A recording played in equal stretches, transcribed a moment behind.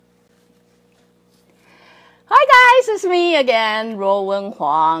This is me again， 罗文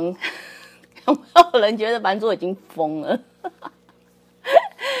黄。有没有人觉得版主已经疯了？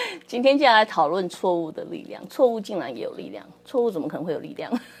今天竟然来讨论错误的力量，错误竟然也有力量，错误怎么可能会有力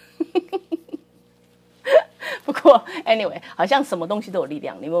量？不过 anyway， 好像什么东西都有力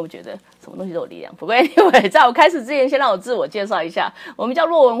量，你有没有觉得什么东西都有力量？不过 anyway， 在我开始之前，先让我自我介绍一下，我们叫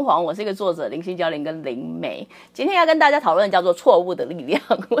骆文黄，我是一个作者、灵性教练跟灵媒。今天要跟大家讨论的叫做错误的力量。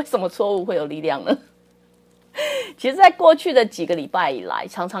为什么错误会有力量呢？其实在过去的几个礼拜以来，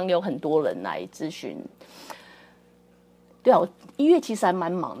常常有很多人来咨询。对啊，我1月其实还蛮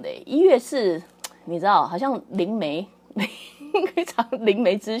忙的，1月是你知道好像灵媒非常灵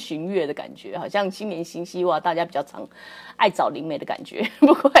媒咨询月的感觉，好像新年新希望，大家比较常爱找灵媒的感觉。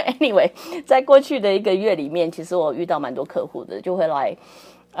不过 anyway， 在过去的1个月里面，其实我遇到蛮多客户的，就会来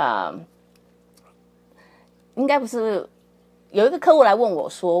应该不是有一个客户来问我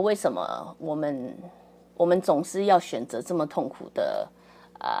说，为什么我们总是要选择这么痛苦的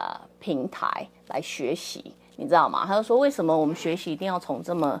平台来学习，你知道吗？他就说，为什么我们学习一定要从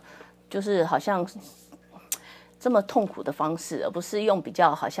这么就是好像这么痛苦的方式，而不是用比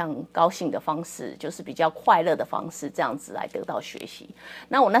较好像高兴的方式，就是比较快乐的方式，这样子来得到学习。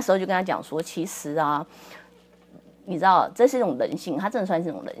那我那时候就跟他讲说，其实啊，你知道这是一种人性，它真的算是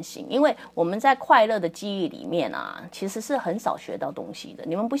一种人性，因为我们在快乐的记忆里面啊，其实是很少学到东西的。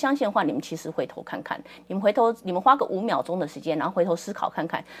你们不相信的话，你们其实回头看看，你们花个5秒钟的时间，然后回头思考看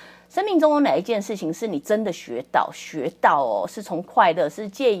看，生命中有哪一件事情是你真的学到哦，是从快乐，是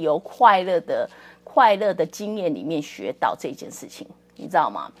借由快乐的经验里面学到这件事情，你知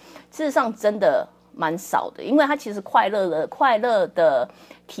道吗？事实上真的蛮少的，因为它其实快乐的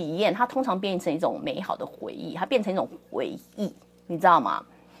体验，它通常变成一种美好的回忆，它变成一种回忆，你知道吗？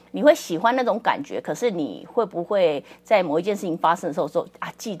你会喜欢那种感觉，可是你会不会在某一件事情发生的时候说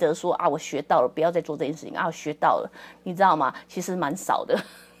记得说我学到了，不要再做这件事情我学到了，你知道吗？其实蛮少的。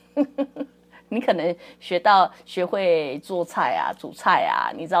你可能学会做菜啊、煮菜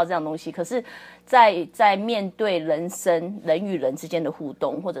啊，你知道这样东西。可是在面对人与人之间的互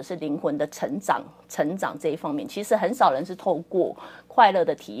动，或者是灵魂的成长这一方面，其实很少人是透过快乐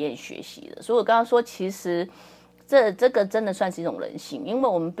的体验学习的。所以我刚刚说，其实这个真的算是一种人性，因为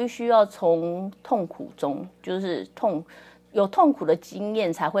我们必须要从痛苦中，就是有痛苦的经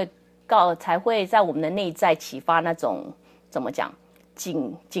验，才会在我们的内在启发那种怎么讲？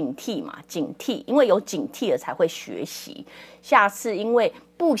警惕嘛，警惕，因为有警惕了才会学习。下次因为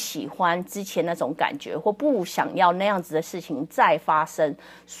不喜欢之前那种感觉，或不想要那样子的事情再发生，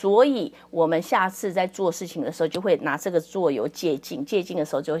所以我们下次在做事情的时候，就会拿这个做有借鉴的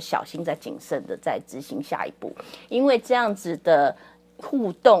时候，就会小心再谨慎的再执行下一步。因为这样子的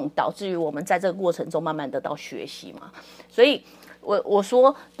互动，导致于我们在这个过程中慢慢得到学习嘛，所以。我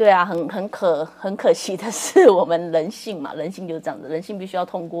说对啊，很可惜的是，我们人性嘛，人性就是这样子，人性必须要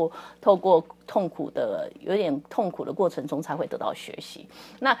透过痛苦的有点痛苦的过程中才会得到学习。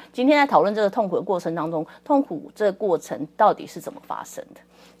那今天在讨论这个痛苦的过程当中，痛苦这个过程到底是怎么发生的？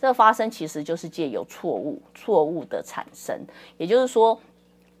这个发生其实就是借由错误的产生，也就是说，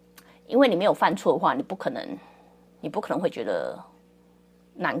因为你没有犯错的话，你不可能会觉得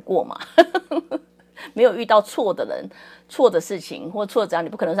难过嘛。没有遇到错的人、错的事情或错怎样，你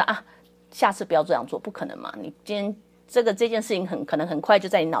不可能说下次不要这样做，不可能嘛？你今天这件事情可能很快就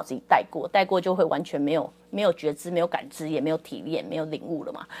在你脑子里带过就会完全没有觉知、没有感知，也没有体验、没有领悟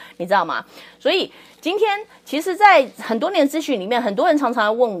了嘛？你知道吗？所以今天其实，在很多年咨询里面，很多人常常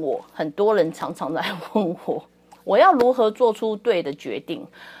来问我，我要如何做出对的决定？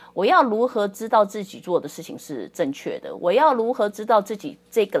我要如何知道自己做的事情是正确的？我要如何知道自己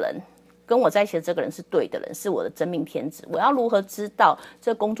这个人？跟我在一起的这个人是对的人，是我的真命天子。我要如何知道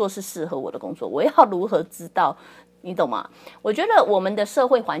这工作是适合我的工作？我要如何知道？你懂吗？我觉得我们的社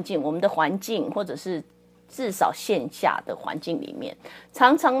会环境、我们的环境，或者是至少线下的环境里面，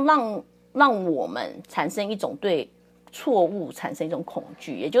常常让我们产生一种对错误产生一种恐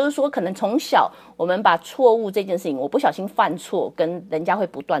惧。也就是说，可能从小我们把错误这件事情，我不小心犯错，跟人家会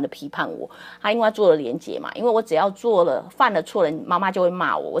不断的批判我，他因为他做了连结嘛，因为我只要犯了错，妈妈就会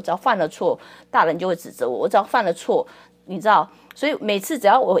骂我；我只要犯了错，大人就会指责我；我只要犯了错，你知道，所以每次只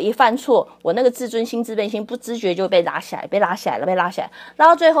要我一犯错，我那个自尊心、自卑心不自觉就会被拉下来，拉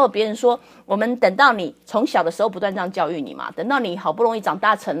到最后，别人说我们等到你从小的时候不断这样教育你嘛，等到你好不容易长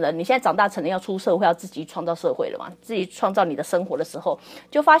大成人，你现在长大成人要出社会，要自己创造社会了嘛，自己创造你的生活的时候，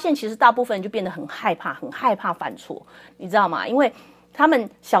就发现其实大部分人就变得很害怕犯错，你知道吗？因为他们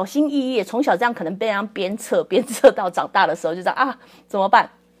小心翼翼，从小这样可能被人家鞭策到长大的时候就这样怎么办？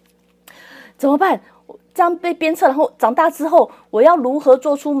这样被鞭策，然后长大之后，我要如何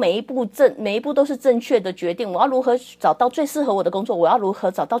做出每一步都是正确的决定？我要如何找到最适合我的工作？我要如何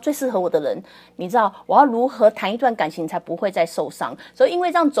找到最适合我的人？你知道，我要如何谈一段感情才不会再受伤？所以因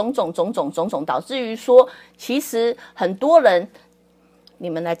为这样种种，导致于说，其实很多人，你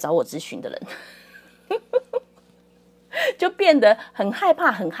们来找我咨询的人。就变得很害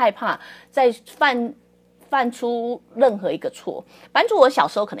怕，在犯出任何一个错。版主我小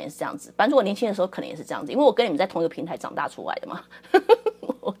时候可能也是这样子，版主我年轻的时候可能也是这样子，因为我跟你们在同一个平台长大出来的嘛，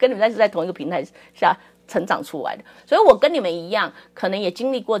我跟你们是在同一个平台下成长出来的，所以我跟你们一样，可能也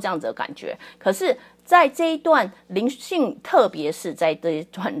经历过这样子的感觉。可是，在这一段灵性，特别是在这一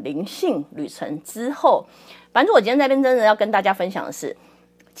段灵性旅程之后，版主我今天在这边真的要跟大家分享的是，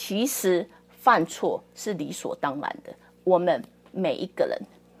其实犯错是理所当然的，我们每一个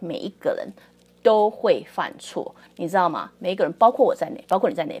人都会犯错，你知道吗？每一个人，包括我在内，包括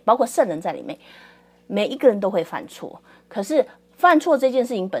你在内，包括圣人在里面，每一个人都会犯错。可是犯错这件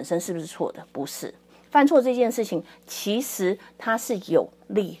事情本身是不是错的？不是。犯错这件事情其实它是有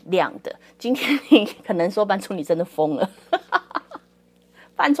力量的。今天你可能说，版主你真的疯了，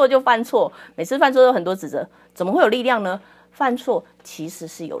犯错就犯错，每次犯错都有很多指责，怎么会有力量呢？犯错其实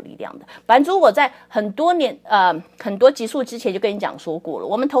是有力量的。版主我在很多集数之前就跟你讲说过了，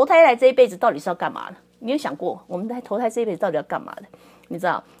我们投胎来这一辈子到底是要干嘛的？你有想过我们在投胎这一辈子到底要干嘛的？你知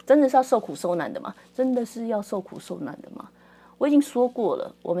道真的是要受苦受难的吗？真的是要受苦受难的吗？我已经说过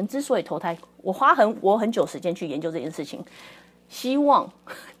了，我们之所以投胎，我很久时间去研究这件事情，希望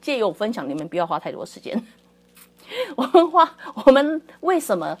借由分享，你们不要花太多时间。我们为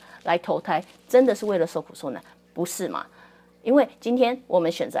什么来投胎？真的是为了受苦受难，不是吗？因为今天我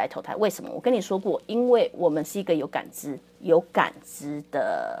们选择来投胎，为什么？我跟你说过，因为我们是一个有感知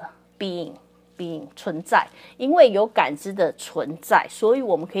的 being 存在，因为有感知的存在，所以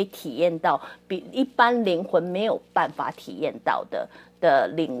我们可以体验到比一般灵魂没有办法体验到的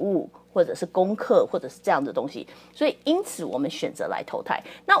领悟，或者是功课，或者是这样的东西。所以因此我们选择来投胎。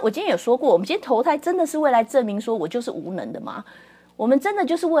那我今天有说过，我们今天投胎真的是为来证明说我就是无能的吗？我们真的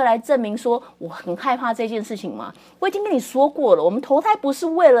就是为了证明说我很害怕这件事情吗？我已经跟你说过了，我们投胎不是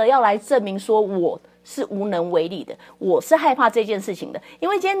为了要来证明说我是无能为力的，我是害怕这件事情的。因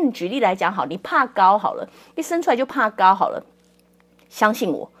为今天你举例来讲好，你怕高好了，一生出来就怕高好了，相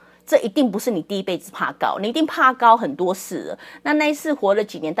信我，这一定不是你第一辈子怕高，你一定怕高很多次了。那一次活了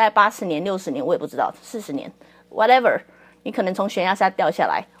几年，大概80年、60年，我也不知道，40年 ，whatever， 你可能从悬崖下掉下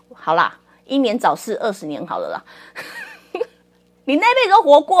来，好啦，英年早逝20年好了啦。你那辈子都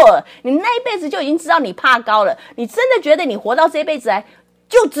活过了，你那一辈子就已经知道你怕高了。你真的觉得你活到这一辈子来，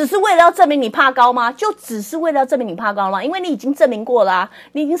就只是为了要证明你怕高吗？就只是为了要证明你怕高吗？因为你已经证明过啦，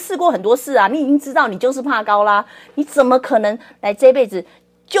你已经试过很多次啊，你已经知道你就是怕高啦。你怎么可能来这一辈子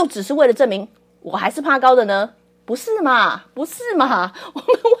就只是为了证明我还是怕高的呢？不是嘛？不是嘛？我们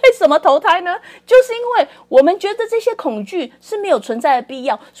为什么投胎呢？就是因为我们觉得这些恐惧是没有存在的必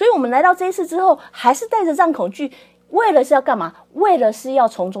要，所以我们来到这一世之后，还是带着这样恐惧。为了是要干嘛？为了是要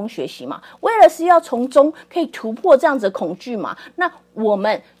从中学习嘛，为了是要从中可以突破这样子的恐惧嘛，那我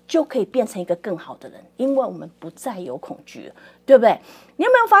们就可以变成一个更好的人，因为我们不再有恐惧了，对不对？你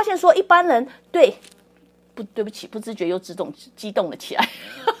有没有发现说，一般人对不起，不自觉又激动了起来。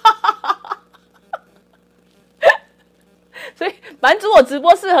所以版主我直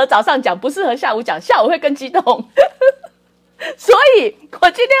播适合早上讲，不适合下午讲，下午会更激动。所以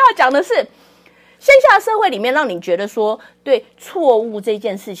我今天要讲的是，线下社会里面让你觉得说对错误这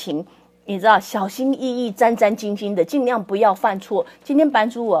件事情，你知道小心翼翼、战战兢兢的，尽量不要犯错。今天版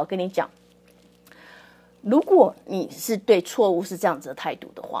主我要跟你讲，如果你是对错误是这样子的态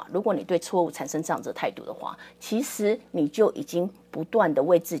度的话，如果你对错误产生这样子的态度的话，其实你就已经不断的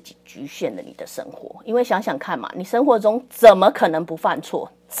为自己局限了你的生活。因为想想看嘛，你生活中怎么可能不犯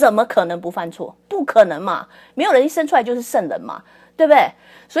错？怎么可能不犯错？不可能嘛，没有人一生出来就是圣人嘛，对不对？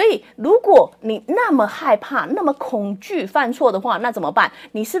所以如果你那么害怕、那么恐惧犯错的话，那怎么办？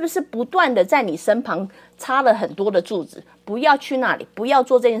你是不是不断的在你身旁插了很多的柱子？不要去那里，不要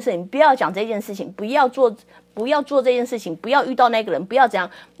做这件事情，不要讲这件事情，不要做这件事情，不要遇到那个人，不要怎样。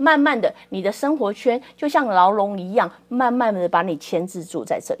慢慢的，你的生活圈就像牢笼一样，慢慢的把你牵制住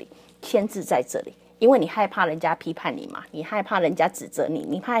在这里，牵制在这里。因为你害怕人家批判你嘛，你害怕人家指责你，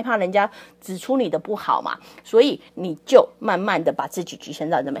你害怕人家指出你的不好嘛，所以你就慢慢的把自己局限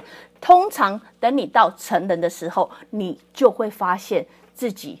在这边。通常等你到成人的时候，你就会发现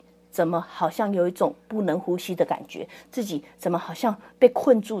自己怎么好像有一种不能呼吸的感觉，自己怎么好像被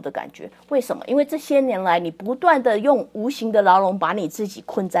困住的感觉？为什么？因为这些年来你不断的用无形的牢笼把你自己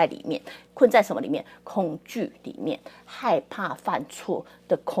困在里面，困在什么里面？恐惧里面，害怕犯错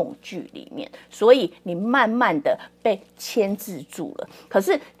的恐惧里面，所以你慢慢的被牵制住了。可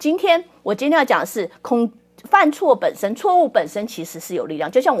是我今天要讲的是犯错本身，错误本身其实是有力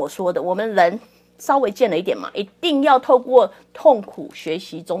量，就像我说的，我们人稍微见了一点嘛，一定要透过痛苦学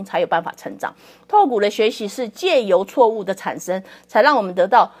习中才有办法成长。痛苦的学习是借由错误的产生，才让我们得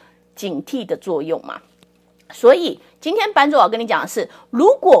到警惕的作用嘛。所以今天版主要跟你讲的是，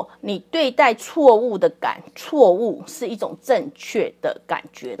如果你对待错误是一种正确的感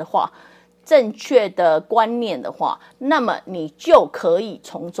觉的话，正确的观念的话，那么你就可以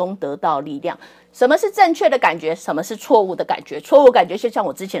从中得到力量。什么是正确的感觉？什么是错误的感觉？错误感觉就像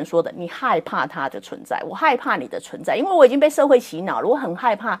我之前说的，你害怕它的存在，我害怕你的存在，因为我已经被社会洗脑了，我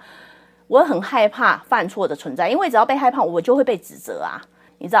很害怕犯错的存在，因为只要被害怕，我就会被指责啊，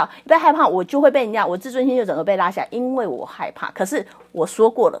你知道，被害怕我就会被人家，我自尊心就整个被拉下，因为我害怕。可是我说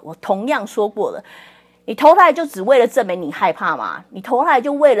过了，我同样说过了，你投胎就只为了证明你害怕吗？你投胎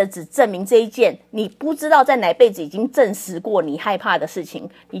就为了只证明这一件你不知道在哪辈子已经证实过你害怕的事情，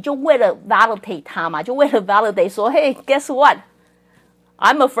你就为了 validate 它嘛，就为了 validate 说 Hey guess what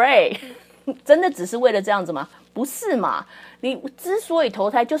I'm afraid 真的只是为了这样子吗？不是嘛，你之所以投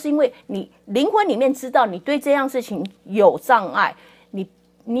胎就是因为你灵魂里面知道你对这样事情有障碍，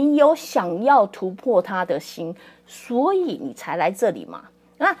你有想要突破它的心，所以你才来这里嘛。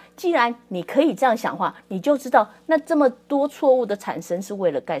那既然你可以这样想的话，你就知道那这么多错误的产生是为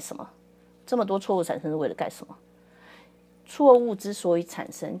了干什么？这么多错误产生是为了干什么？错误之所以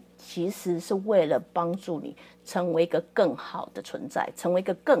产生，其实是为了帮助你成为一个更好的存在，成为一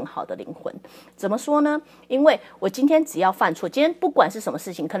个更好的灵魂。怎么说呢？因为我今天只要犯错，今天不管是什么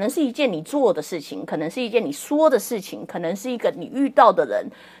事情，可能是一件你做的事情，可能是一件你说的事情，可能是一个你遇到的人，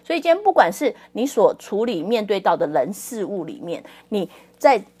所以今天不管是你所处理面对到的人事物里面，你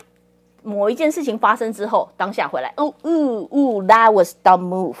在某一件事情发生之后，当下回来，that was dumb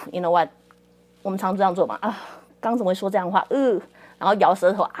move. You know what？ 我们常这样做嘛？刚怎么会说这样的话？然后摇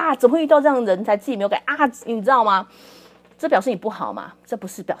舌头啊，怎么会遇到这样的人才自己没有改啊？你知道吗？这表示你不好吗？这不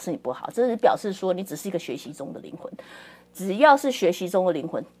是表示你不好，这是表示说你只是一个学习中的灵魂。只要是学习中的灵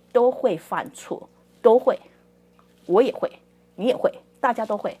魂，都会犯错，都会，我也会，你也会，大家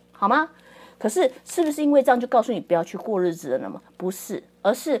都会，好吗？可是，是不是因为这样就告诉你不要去过日子了呢？不是，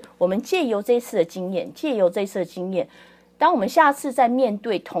而是我们借由这一次的经验，当我们下次在面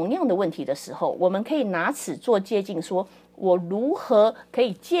对同样的问题的时候，我们可以拿此做借鉴，说我如何可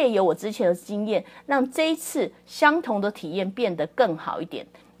以借由我之前的经验，让这一次相同的体验变得更好一点，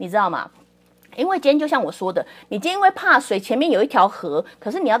你知道吗？因为今天就像我说的，你今天因为怕水，前面有一条河，可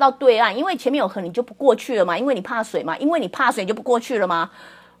是你要到对岸，因为前面有河，你就不过去了嘛？因为你怕水嘛？因为你怕水，你就不过去了吗？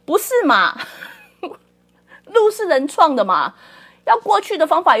不是嘛？路是人创的嘛？要过去的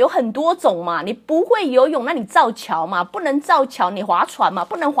方法有很多种嘛，你不会游泳，那你造桥嘛，不能造桥，你划船嘛，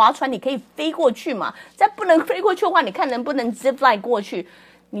不能划船，你可以飞过去嘛，再不能飞过去的话，你看能不能 zip line 过去。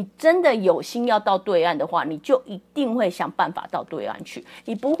你真的有心要到对岸的话，你就一定会想办法到对岸去，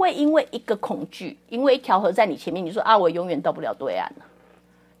你不会因为一个恐惧，因为一条河在你前面，你说我永远到不了对岸了，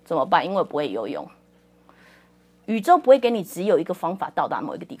怎么办？因为我不会游泳。宇宙不会给你只有一个方法到达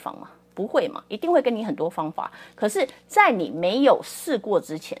某一个地方吗？不会嘛，一定会给你很多方法。可是在你没有试过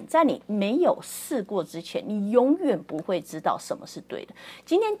之前，你永远不会知道什么是对的。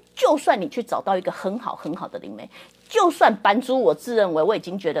今天就算你去找到一个很好很好的灵媒，就算版主我自认为我已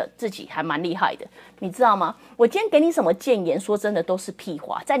经觉得自己还蛮厉害的，你知道吗？我今天给你什么谏言，说真的都是屁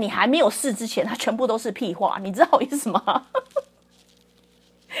话，在你还没有试之前，它全部都是屁话，你知道我意思吗？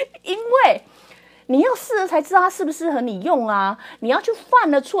因为你要试了才知道它适不适合你用啊！你要去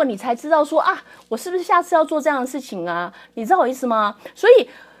犯了错，你才知道说我是不是下次要做这样的事情啊？你知道我意思吗？所以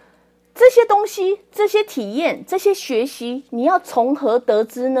这些东西、这些体验、这些学习，你要从何得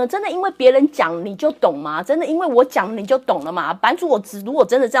知呢？真的因为别人讲你就懂吗？真的因为我讲你就懂了吗？版主如果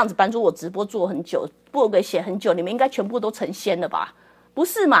真的这样子，版主我直播做很久，部落格写很久，你们应该全部都成仙了吧？不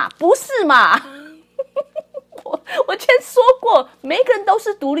是嘛？不是嘛？我之前说过，每个人都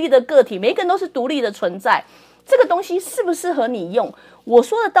是独立的个体，每个人都是独立的存在。这个东西适不适合你用？我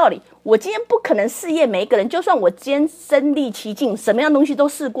说的道理，我今天不可能试验每一个人。就算我今天身历其境，什么样的东西都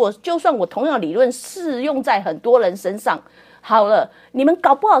试过，就算我同样的理论适用在很多人身上，好了，你们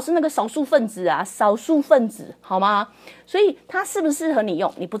搞不好是那个少数分子啊，少数分子，好吗？所以它适不适合你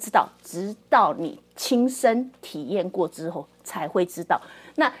用，你不知道，直到你亲身体验过之后才会知道。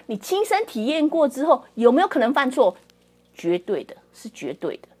那你亲身体验过之后，有没有可能犯错？绝对的，是绝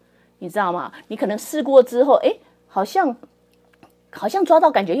对的。你知道吗？你可能试过之后，好像抓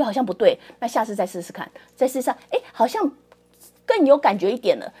到感觉，又好像不对，那下次再试试看，再试试看，好像更有感觉一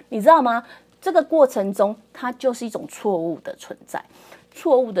点了，你知道吗？这个过程中，它就是一种错误的存在，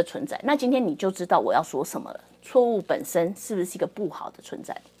错误的存在。那今天你就知道我要说什么了。错误本身是不是一个不好的存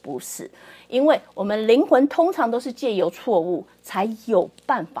在？不是，因为我们灵魂通常都是借由错误才有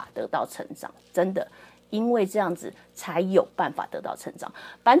办法得到成长，真的。因为这样子才有办法得到成长。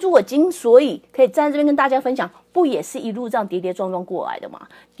版主我所以可以站在这边跟大家分享，不也是一路这样跌跌撞撞过来的吗？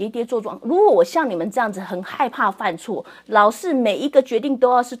跌跌撞撞。如果我像你们这样子很害怕犯错，老是每一个决定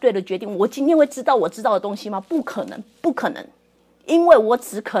都要是对的决定，我今天会知道我知道的东西吗？不可能，不可能，因为我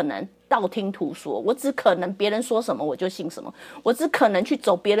只可能道听途说，我只可能别人说什么我就信什么，我只可能去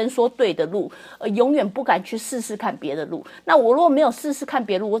走别人说对的路，永远不敢去试试看别的路。那我如果没有试试看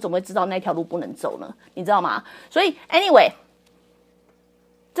别的路，我怎么会知道那条路不能走呢？你知道吗？所以 anyway，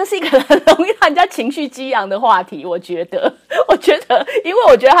 这是一个很容易让人家情绪激昂的话题，我觉得，因为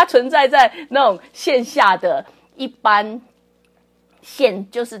我觉得它存在在那种线下的一般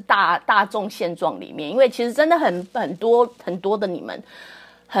就是大众现状里面，因为其实真的很多的你们。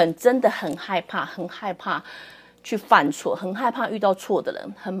真的很害怕去犯错，很害怕遇到错的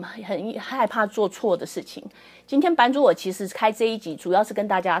人，很害怕做错的事情。今天版主我其实开这一集，主要是跟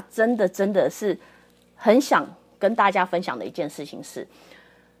大家真的是很想跟大家分享的一件事情是，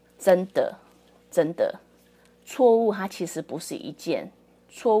真的错误它其实不是一件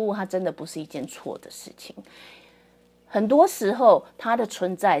错误，它真的不是一件错的事情。很多时候，它的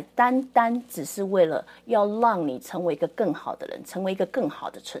存在单单只是为了要让你成为一个更好的人，成为一个更好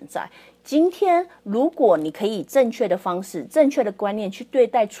的存在。今天，如果你可以正确的方式、正确的观念去对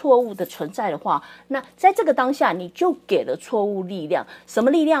待错误的存在的话，那在这个当下，你就给了错误力量。什么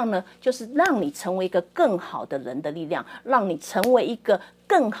力量呢？就是让你成为一个更好的人的力量，让你成为一个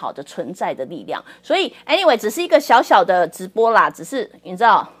更好的存在的力量。所以 ，anyway， 只是一个小小的直播啦，只是你知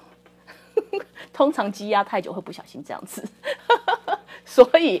道。通常积压太久会不小心这样子所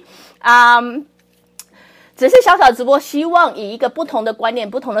以只是小小的直播，希望以一个不同的观念、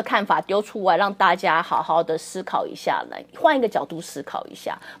不同的看法丢出来，让大家好好的思考一下，来换一个角度思考一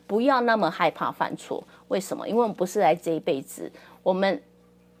下，不要那么害怕犯错。为什么？因为我们不是来这一辈子，我们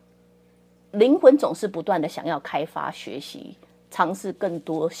灵魂总是不断的想要开发、学习、尝试更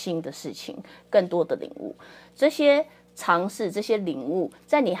多新的事情，更多的领悟。这些尝试、这些领悟，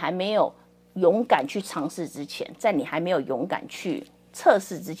在你还没有勇敢去尝试之前，在你还没有勇敢去测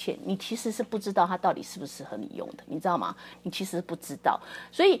试之前，你其实是不知道它到底适不适合你用的，你知道吗？你其实不知道。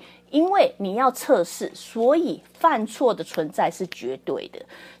所以因为你要测试，所以犯错的存在是绝对的。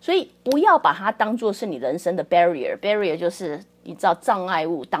所以不要把它当作是你人生的 barrier 就是你知道障碍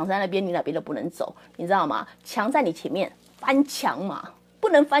物挡在那边，你哪边都不能走，你知道吗？墙在你前面，翻墙嘛，不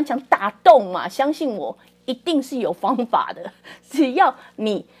能翻墙打洞嘛，相信我，一定是有方法的。只要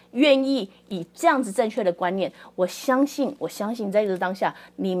你愿意以这样子正确的观念，我相信在这个当下，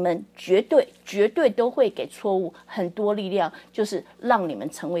你们绝对都会给错误很多力量，就是让你们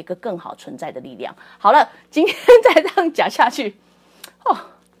成为一个更好存在的力量。好了，今天再这样讲下去，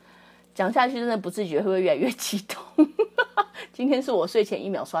讲下去真的不自觉会不会越来越激动今天是我睡前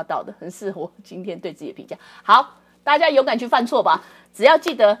1秒刷到的，很适合今天对自己的评价。好，大家勇敢去犯错吧，只要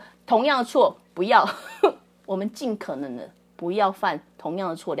记得同样的错不要我们尽可能的不要犯同样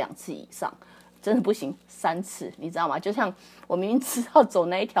的错2次以上，真的不行3次，你知道吗？就像我明明知道走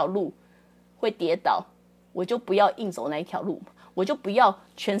那一条路会跌倒，我就不要硬走那一条路，我就不要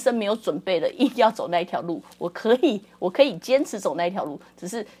全身没有准备的硬要走那一条路，我可以坚持走那一条路，只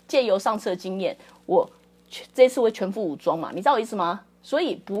是借由上次的经验，我这次会全副武装嘛，你知道我意思吗？所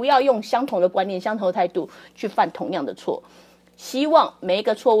以不要用相同的观念、相同的态度去犯同样的错。希望每一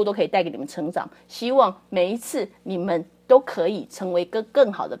个错误都可以带给你们成长，希望每一次你们都可以成为一个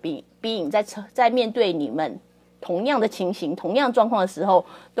更好的being，在面对你们同样的情形、同样的状况的时候，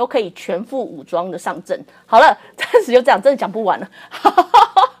都可以全副武装的上阵。好了，暂时就这样，真的讲不完了。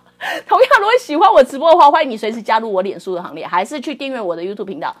同样，如果喜欢我直播的话，欢迎你随时加入我脸书的行列，还是去订阅我的 YouTube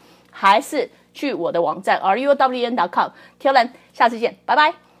频道，还是去我的网站ruwn.com。挑人，下次见，拜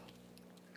拜。